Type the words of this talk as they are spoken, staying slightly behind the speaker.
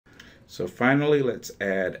So finally, let's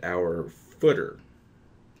add our footer.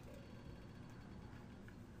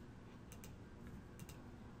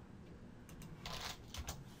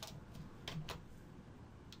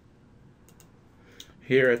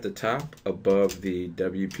 Here at the top, above the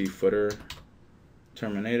WP footer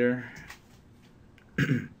terminator,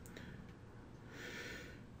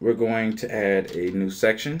 we're going to add a new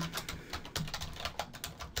section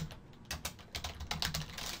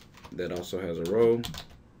that also has a row.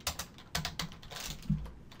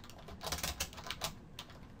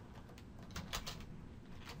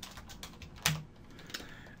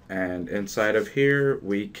 And inside of here,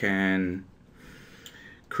 we can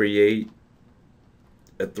create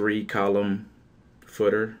a 3-column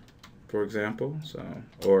footer, for example,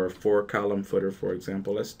 or a 4-column footer, for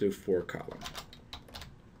example. Let's do 4-column.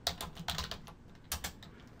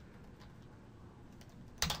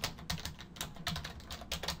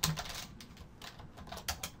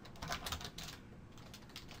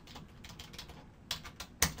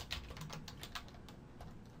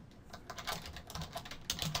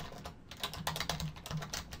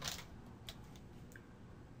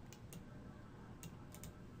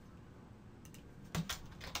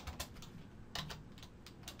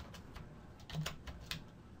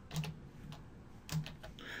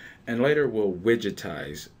 And later we'll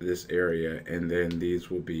widgetize this area, and then these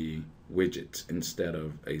will be widgets instead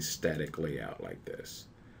of a static layout like this.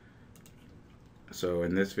 So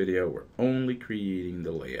in this video, we're only creating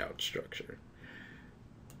the layout structure.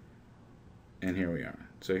 And here we are.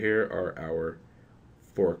 So here are our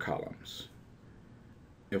 4 columns.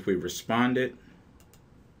 If we respond it,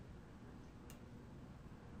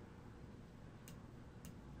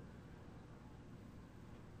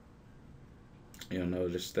 you'll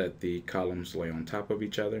notice that the columns lay on top of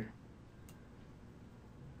each other.